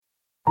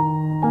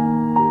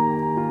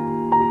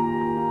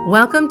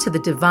Welcome to the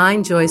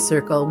Divine Joy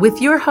Circle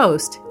with your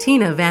host,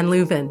 Tina Van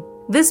Leuven.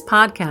 This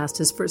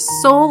podcast is for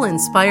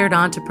soul-inspired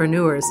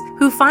entrepreneurs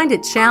who find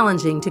it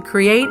challenging to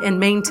create and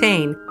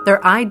maintain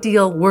their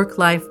ideal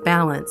work-life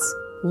balance.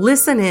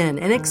 Listen in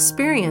and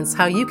experience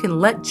how you can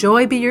let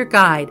joy be your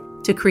guide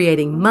to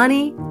creating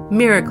money,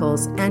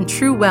 miracles, and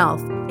true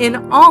wealth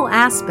in all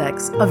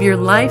aspects of your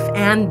life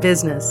and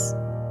business.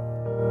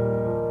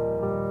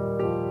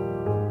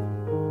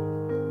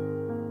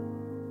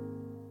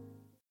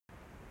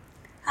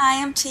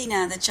 Hi, I'm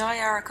Tina, the Joy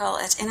Oracle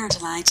at Inner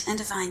Delight and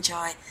Divine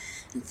Joy,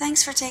 and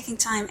thanks for taking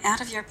time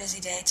out of your busy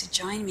day to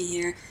join me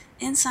here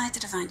inside the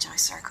Divine Joy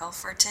Circle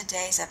for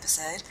today's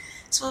episode.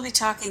 So we'll be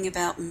talking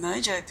about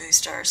mojo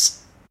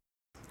boosters.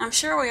 I'm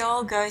sure we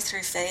all go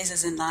through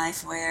phases in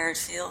life where it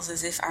feels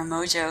as if our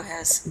mojo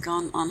has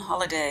gone on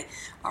holiday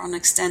or on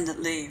extended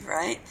leave,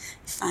 right?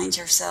 You find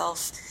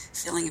yourself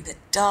feeling a bit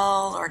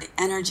dull, or the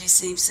energy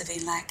seems to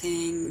be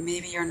lacking.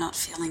 Maybe you're not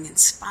feeling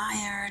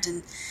inspired,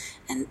 and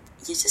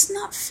you're just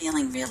not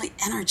feeling really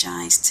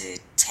energized to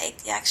take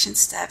the action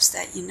steps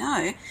that you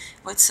know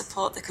would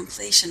support the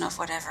completion of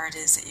whatever it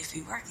is that you've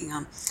been working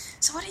on.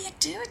 So what do you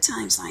do at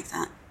times like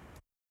that?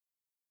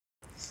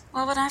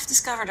 Well, what I've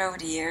discovered over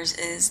the years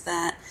is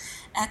that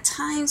at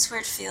times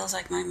where it feels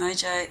like my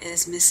mojo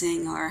is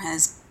missing or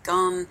has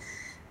gone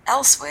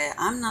elsewhere,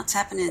 I'm not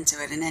tapping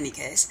into it in any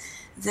case,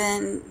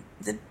 then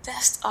the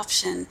best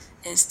option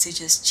is to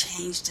just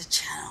change the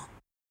channel,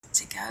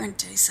 to go and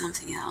do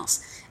something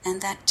else. And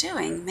that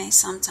doing may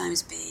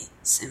sometimes be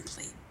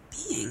simply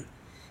being.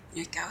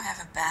 Go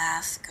have a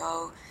bath,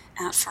 go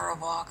out for a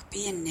walk,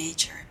 be in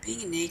nature.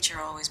 Being in nature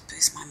always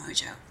boosts my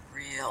mojo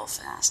real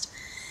fast.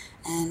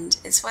 And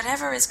it's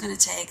whatever it's going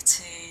to take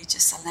to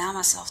just allow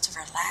myself to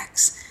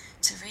relax,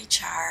 to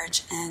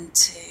recharge, and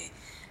to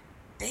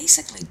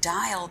basically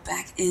dial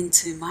back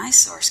into my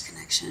source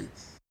connection.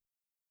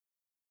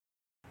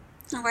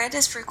 Where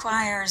this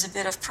requires a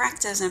bit of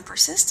practice and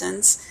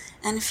persistence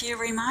and a few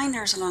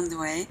reminders along the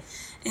way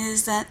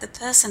is that the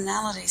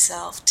personality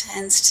self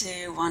tends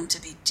to want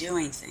to be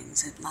doing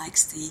things. It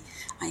likes the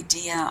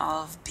idea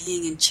of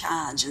being in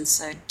charge, and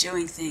so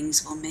doing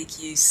things will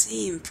make you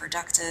seem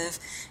productive,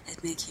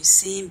 it makes you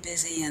seem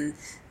busy, and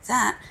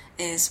that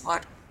is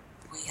what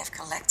we have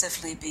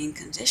collectively been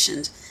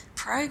conditioned,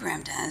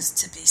 programmed as.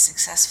 To be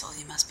successful,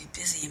 you must be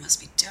busy, you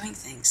must be doing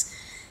things.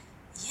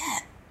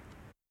 Yet,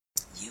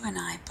 you and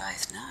I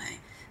both know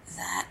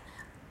that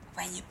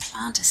when you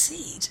plant a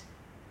seed,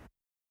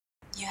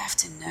 you have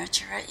to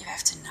nurture it, you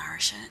have to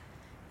nourish it,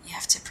 you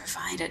have to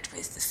provide it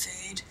with the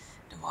food,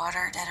 the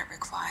water that it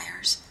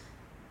requires.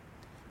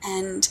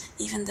 And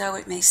even though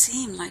it may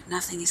seem like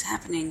nothing is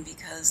happening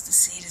because the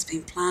seed has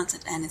been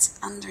planted and it's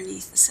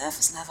underneath the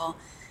surface level,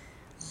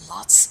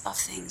 lots of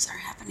things are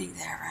happening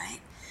there, right?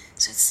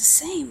 So it's the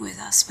same with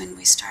us when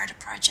we start a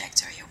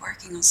project, or you're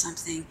working on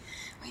something,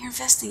 or you're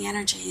investing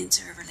energy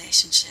into a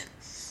relationship.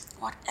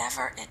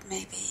 Whatever it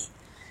may be,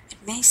 it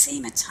may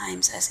seem at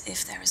times as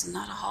if there is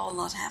not a whole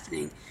lot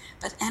happening,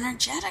 but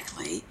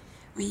energetically,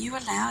 when you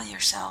allow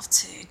yourself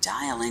to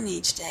dial in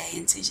each day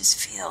and to just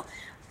feel,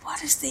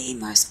 what is the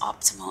most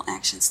optimal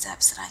action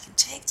steps that I can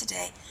take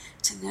today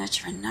to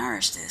nurture and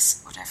nourish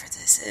this, whatever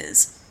this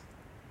is?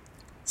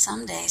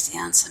 Some days the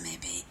answer may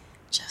be,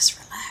 just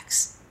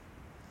relax.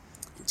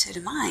 And to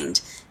the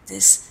mind,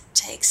 this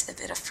takes a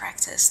bit of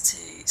practice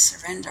to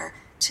surrender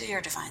to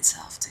your divine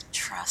self, to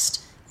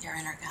trust your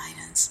inner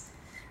guidance.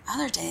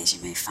 Other days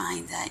you may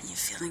find that you're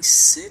feeling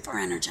super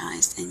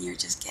energized and you're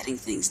just getting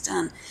things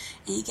done,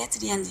 and you get to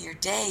the end of your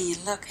day and you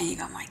look and you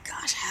go, my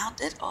gosh, how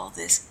did all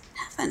this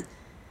happen?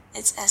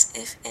 It's as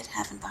if it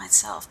happened by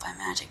itself, by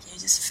magic. You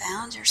just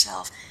found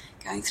yourself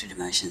going through the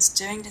motions,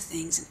 doing the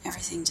things, and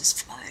everything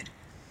just flowed.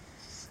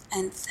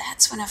 And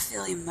that's when I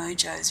feel your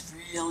mojo is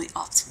really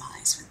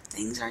optimized, when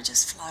things are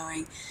just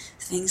flowing,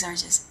 things are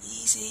just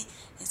easy,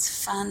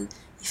 it's fun,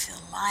 you feel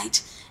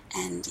light,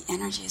 and the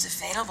energy is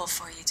available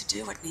for you to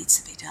do what needs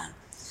to be done.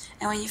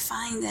 And when you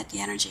find that the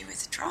energy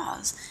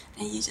withdraws,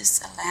 then you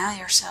just allow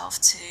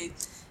yourself to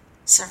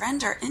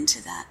surrender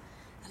into that.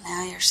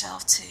 Allow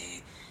yourself to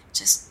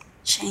just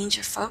change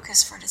your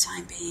focus for the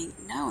time being,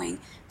 knowing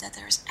that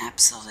there is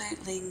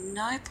absolutely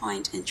no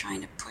point in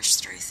trying to push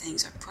through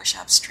things or push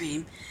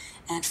upstream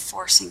and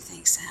forcing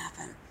things to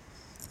happen.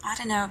 I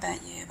don't know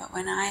about you, but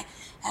when I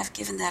have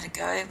given that a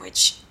go,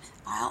 which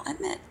I'll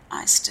admit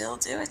I still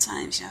do at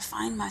times,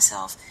 find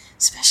myself,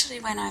 especially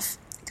when I've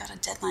got a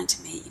deadline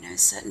to meet, a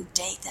certain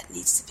date that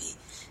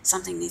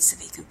something needs to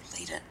be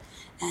completed,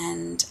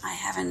 and I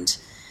haven't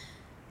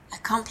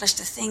accomplished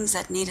the things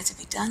that needed to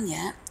be done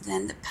yet,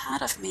 then the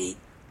part of me,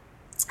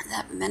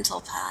 that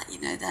mental part,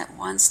 that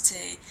wants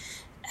to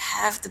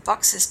have the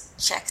boxes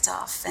checked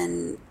off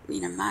and,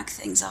 mark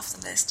things off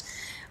the list,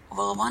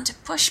 will want to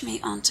push me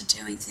onto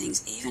doing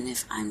things even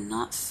if I'm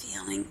not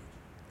feeling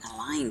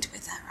aligned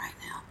with that right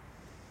now.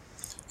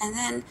 And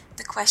then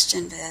the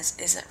question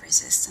is it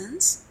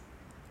resistance,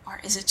 or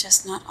is it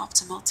just not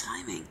optimal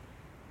timing?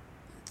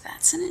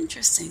 That's an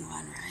interesting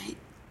one, right?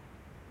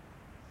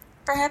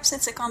 perhaps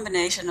it's a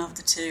combination of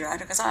the two, right?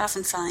 Because I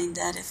often find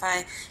that if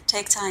I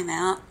take time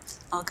out,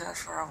 I'll go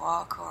for a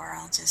walk, or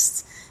I'll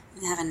just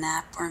have a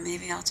nap, or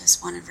maybe I'll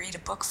just want to read a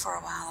book for a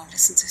while or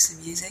listen to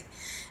some music,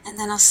 and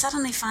then I'll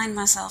suddenly find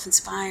myself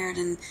inspired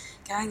and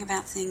going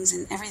about things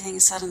and everything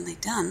is suddenly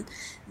done.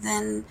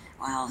 Then,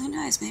 well, who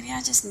knows, maybe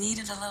I just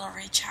needed a little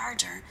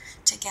recharger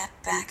to get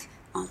back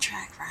on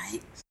track,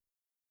 right?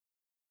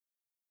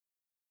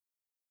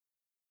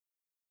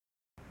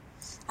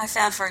 I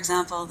found, for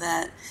example,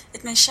 that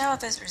it may show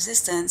up as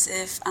resistance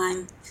if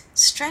I'm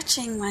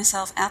stretching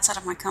myself outside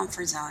of my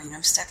comfort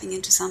zone, stepping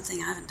into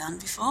something I haven't done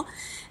before,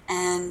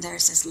 and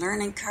there's this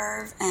learning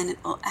curve, and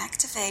it will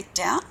activate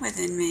doubt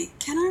within me.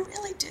 Can I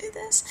really do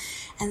this?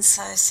 And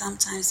so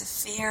sometimes the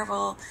fear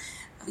will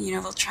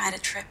try to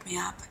trip me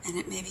up, and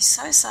it may be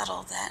so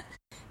subtle that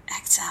it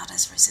acts out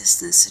as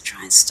resistance to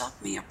try and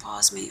stop me or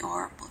pause me,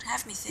 or would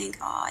have me think,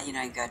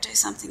 go do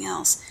something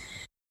else.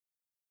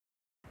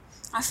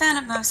 I found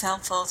it most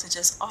helpful to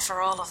just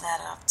offer all of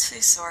that up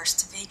to Source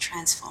to be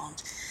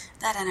transformed,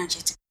 that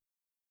energy to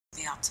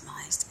be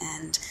optimized,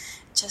 and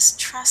just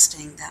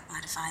trusting that my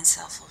divine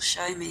self will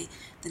show me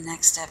the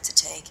next step to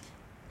take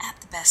at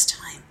the best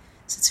time.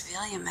 So it's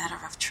really a matter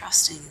of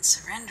trusting and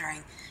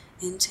surrendering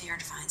into your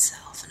divine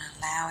self and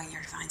allowing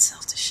your divine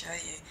self to show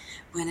you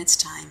when it's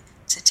time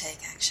to take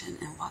action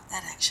and what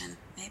that action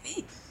may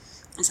be.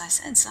 As I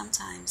said,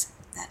 sometimes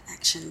that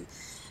action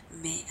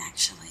may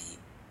actually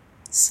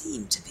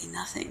seem to be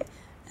nothing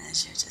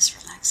as you're just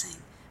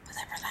relaxing, but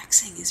that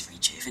relaxing is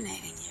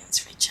rejuvenating you,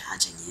 it's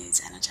recharging you,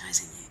 it's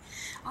energizing you.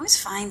 I always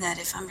find that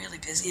if I'm really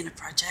busy in a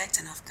project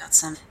and I've got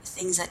some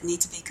things that need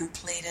to be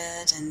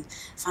completed and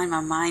find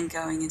my mind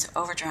going into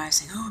overdrive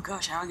saying, oh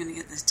gosh, how am I going to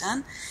get this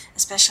done?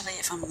 Especially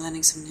if I'm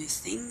learning some new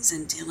things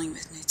and dealing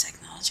with new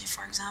technology,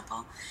 for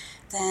example,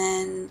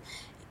 then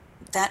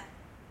that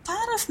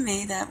part of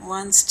me that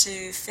wants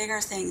to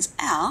figure things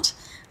out,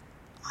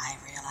 I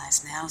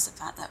realize now, is the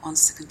part that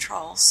wants to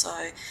control,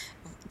 so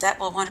that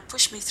will want to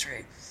push me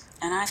through.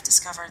 And I've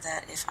discovered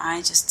that if I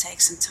just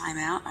take some time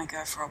out, I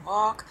go for a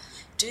walk,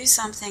 do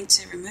something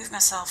to remove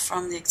myself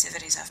from the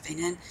activities I've been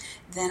in,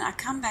 then I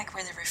come back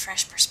with a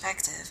refreshed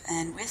perspective,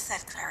 and with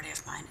that clarity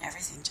of mind,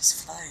 everything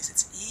just flows.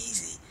 It's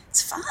easy.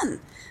 It's fun.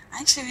 I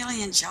actually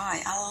really enjoy.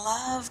 I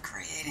love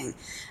creating,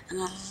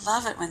 and I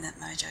love it when that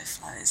mojo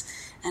flows.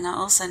 And I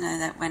also know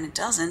that when it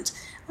doesn't,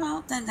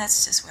 well, then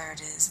that's just where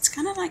it is. It's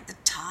kind of like the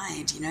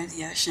tide,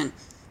 the ocean.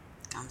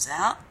 It comes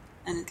out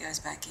and it goes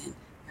back in,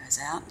 goes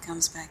out and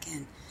comes back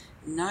in.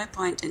 No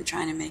point in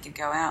trying to make it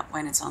go out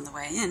when it's on the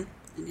way in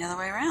and the other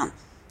way around.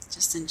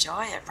 Just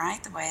enjoy it,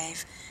 ride the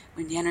wave.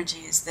 When the energy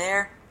is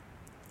there,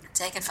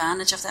 take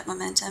advantage of that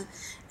momentum,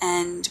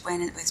 and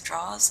when it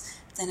withdraws,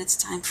 then it's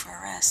time for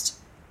a rest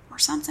or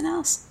something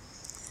else.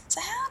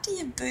 So how do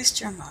you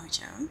boost your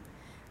mojo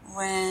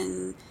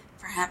when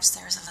perhaps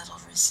there's a little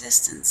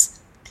resistance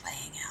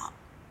playing out?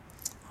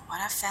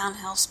 What I've found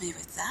helps me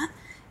with that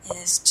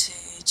is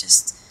to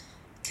just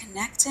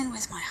connect in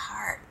with my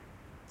heart.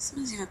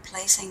 Sometimes even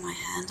placing my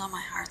hand on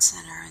my heart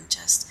center and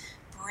just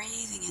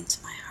breathing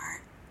into my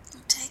heart.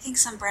 Taking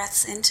some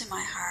breaths into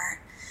my heart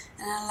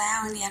and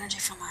allowing the energy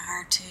from my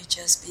heart to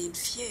just be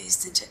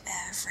infused into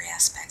every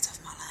aspect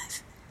of my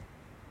life.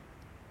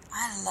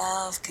 I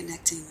love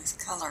connecting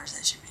with colors,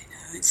 as you may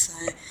know, and so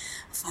I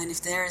find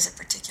if there is a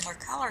particular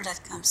color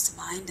that comes to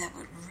mind that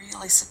would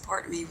really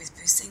support me with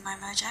boosting my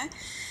mojo,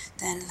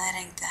 then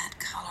letting that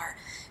color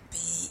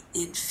be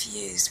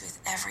infused with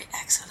every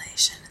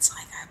exhalation. It's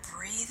like I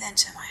breathe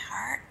into my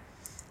heart,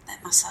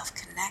 let myself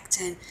connect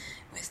in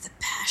with the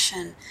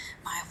passion,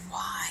 my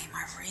why,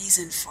 my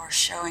reason for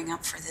showing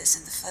up for this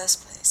in the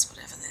first place,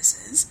 whatever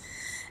this is,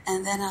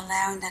 and then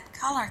allowing that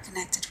color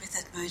connected with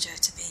that mojo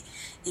to be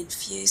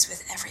infused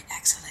with every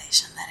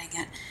exhalation,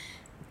 letting it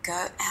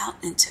go out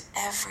into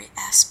every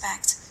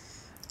aspect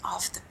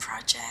of the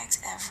project,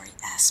 every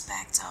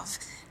aspect of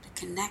the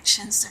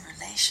connections, the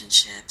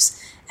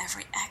relationships,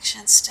 every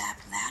action step,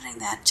 letting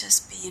that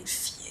just be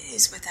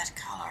infused with that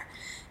color.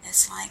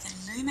 It's like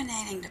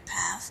illuminating the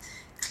path,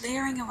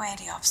 clearing away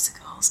the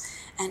obstacles,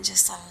 and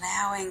just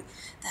allowing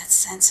that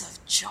sense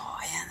of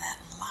joy and that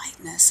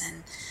lightness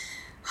and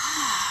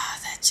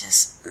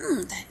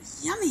that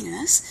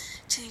yumminess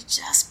to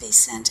just be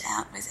sent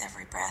out with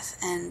every breath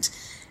and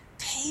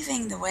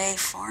paving the way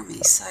for me,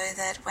 so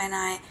that when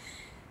I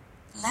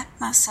let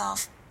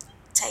myself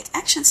take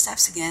action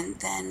steps again,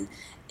 then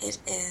it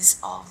is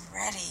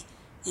already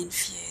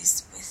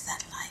infused with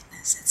that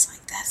lightness. It's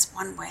like that's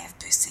one way of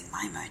boosting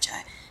my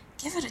mojo.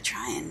 Give it a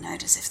try and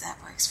notice if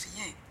that works for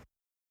you.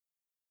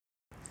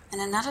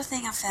 And another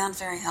thing I found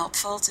very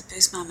helpful to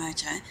boost my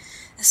mojo,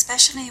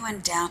 especially when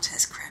doubt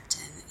has crept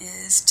in,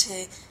 is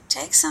to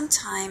take some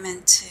time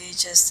and to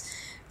just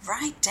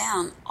write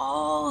down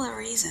all the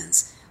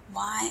reasons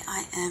why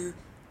I am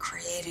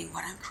creating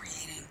what I'm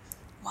creating.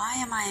 Why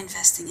am I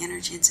investing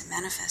energy into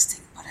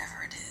manifesting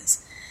whatever it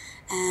is?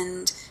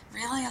 And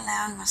really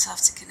allowing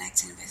myself to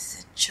connect in with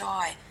the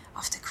joy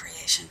of the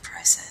creation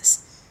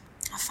process.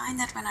 I find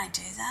that when I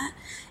do that,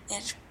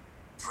 it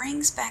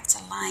brings back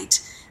to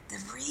light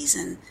the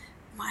reason,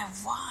 my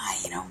why,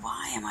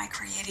 why am I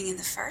creating in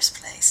the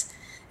first place?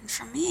 And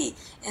for me,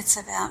 it's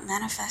about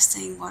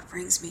manifesting what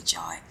brings me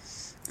joy.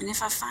 And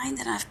if I find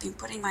that I've been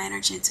putting my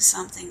energy into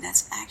something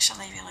that's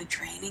actually really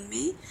draining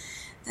me,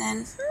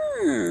 then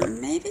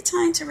maybe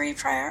time to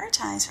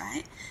reprioritize,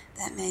 right?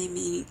 That may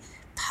mean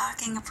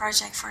parking a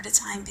project for the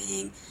time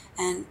being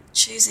and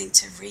choosing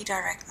to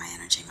redirect my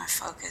energy, my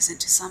focus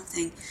into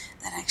something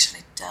that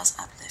actually does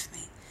uplift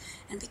me.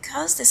 And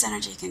because this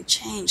energy can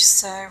change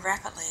so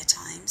rapidly at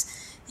times,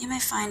 you may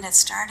find that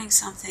starting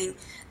something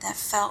that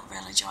felt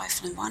really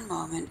joyful in one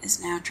moment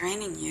is now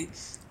draining you.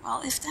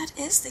 Well, if that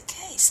is the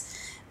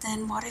case,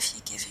 then what if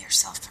you give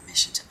yourself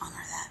permission to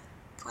honor that?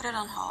 Put it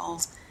on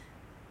hold.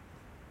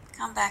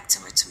 Come back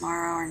to it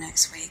tomorrow or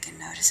next week and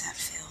notice how it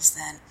feels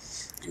then.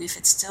 And if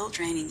it's still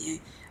draining you,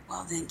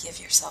 well, then give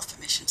yourself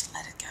permission to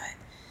let it go.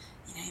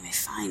 You may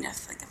find,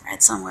 I've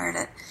read somewhere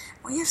that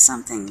we have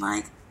something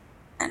like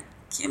an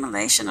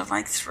accumulation of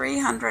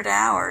 300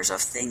 hours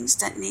of things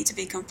that need to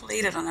be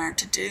completed on our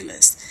to-do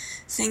list.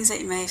 Things that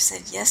you may have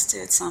said yes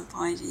to at some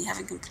point and you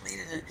haven't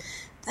completed it.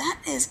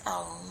 That is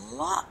a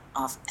lot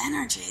of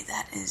energy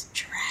that is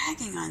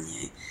dragging on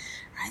you.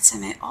 Right, so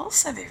it may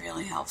also be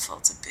really helpful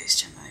to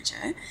boost your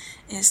mojo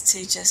is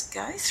to just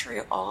go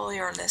through all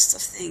your list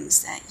of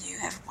things that you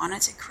have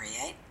wanted to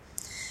create,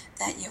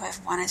 that you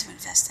have wanted to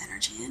invest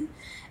energy in,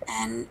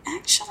 and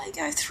actually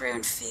go through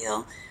and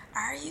feel,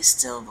 are you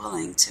still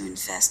willing to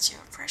invest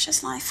your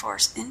precious life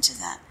force into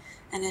that?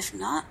 And if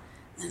not,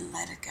 then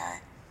let it go.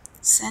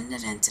 Send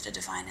it into the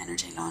divine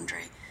energy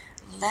laundry.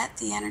 Let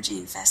the energy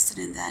invested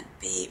in that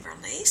be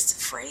released,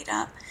 freed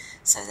up,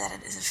 so that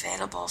it is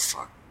available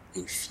for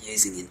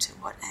infusing into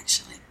what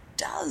actually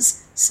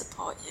does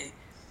support you,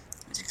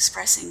 with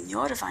expressing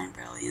your divine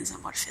brilliance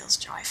and what feels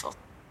joyful.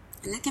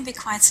 And it can be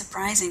quite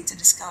surprising to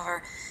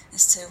discover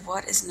as to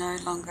what is no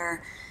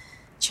longer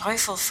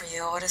joyful for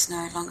you or what is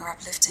no longer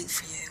uplifting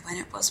for you when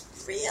it was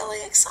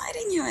really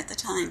exciting you at the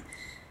time.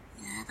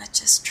 But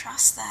just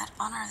trust that,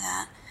 honor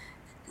that,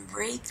 and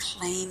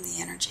reclaim the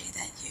energy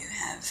that you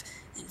have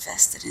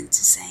invested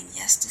into saying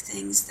yes to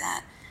things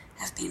that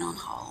have been on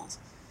hold.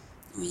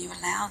 When you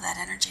allow that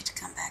energy to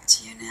come back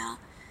to you now,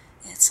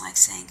 it's like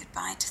saying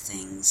goodbye to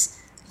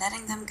things,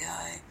 letting them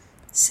go.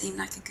 Seemed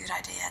like a good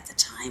idea at the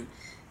time.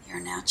 You're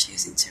now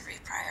choosing to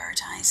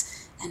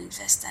reprioritize and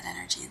invest that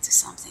energy into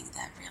something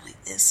that really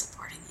is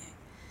supporting you.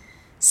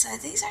 So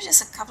these are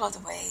just a couple of the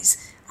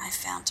ways I've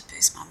found to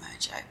boost my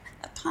mojo.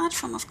 Apart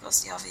from, of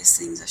course, the obvious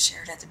things I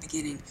shared at the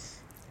beginning,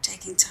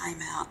 taking time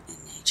out in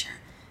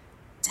nature,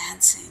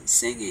 dancing,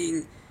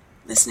 singing,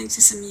 listening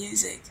to some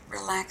music,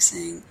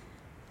 relaxing,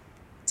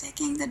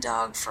 taking the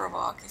dog for a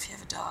walk if you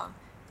have a dog.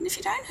 And if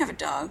you don't have a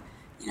dog,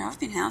 I've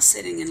been house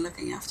sitting and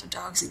looking after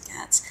dogs and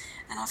cats,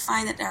 and I'll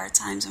find that there are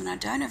times when I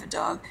don't have a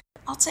dog,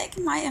 I'll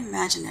take my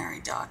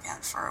imaginary dog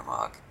out for a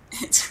walk.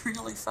 It's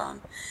really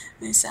fun.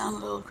 It may sound a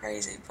little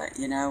crazy, but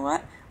you know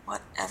what?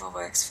 Whatever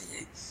works for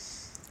you.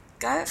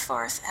 Go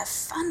forth, have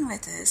fun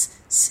with this,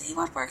 see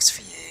what works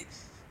for you,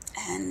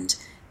 and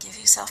give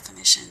yourself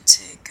permission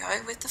to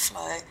go with the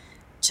flow,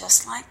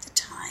 just like the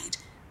tide.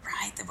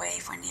 Ride the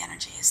wave when the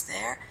energy is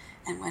there,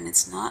 and when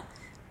it's not,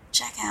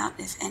 check out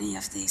if any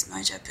of these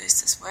mojo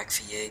boosters work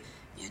for you.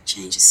 You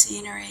change the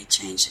scenery,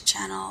 change the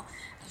channel,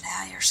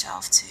 allow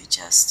yourself to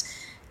just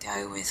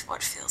go with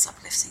what feels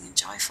uplifting and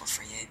joyful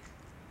for you.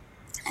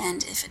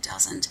 And if it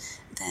doesn't,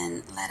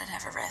 then let it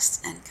have a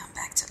rest and come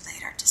back to it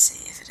later to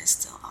see if it is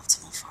still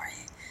optimal for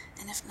you.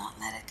 And if not,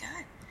 let it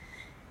go.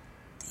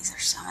 These are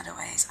some of the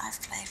ways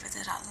I've played with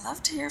it. I'd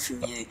love to hear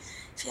from you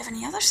if you have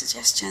any other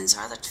suggestions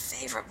or other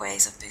favorite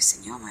ways of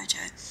boosting your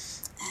mojo.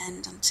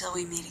 And until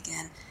we meet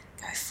again,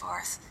 go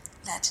forth.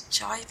 Let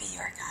joy be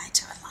your guide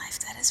to a life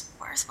that is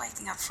worth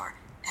waking up for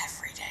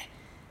every day.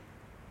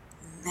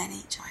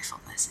 Many joyful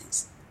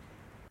blessings.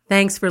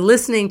 Thanks for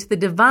listening to the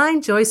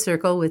Divine Joy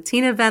Circle with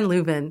Tina Van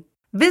Leuven.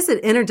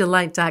 Visit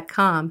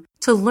innerdelight.com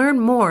to learn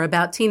more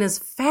about Tina's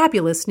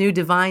fabulous new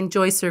Divine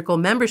Joy Circle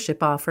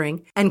membership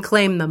offering and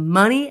claim the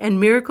Money and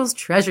Miracles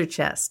treasure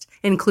chest,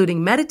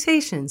 including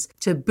meditations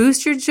to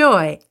boost your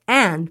joy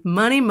and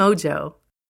money mojo.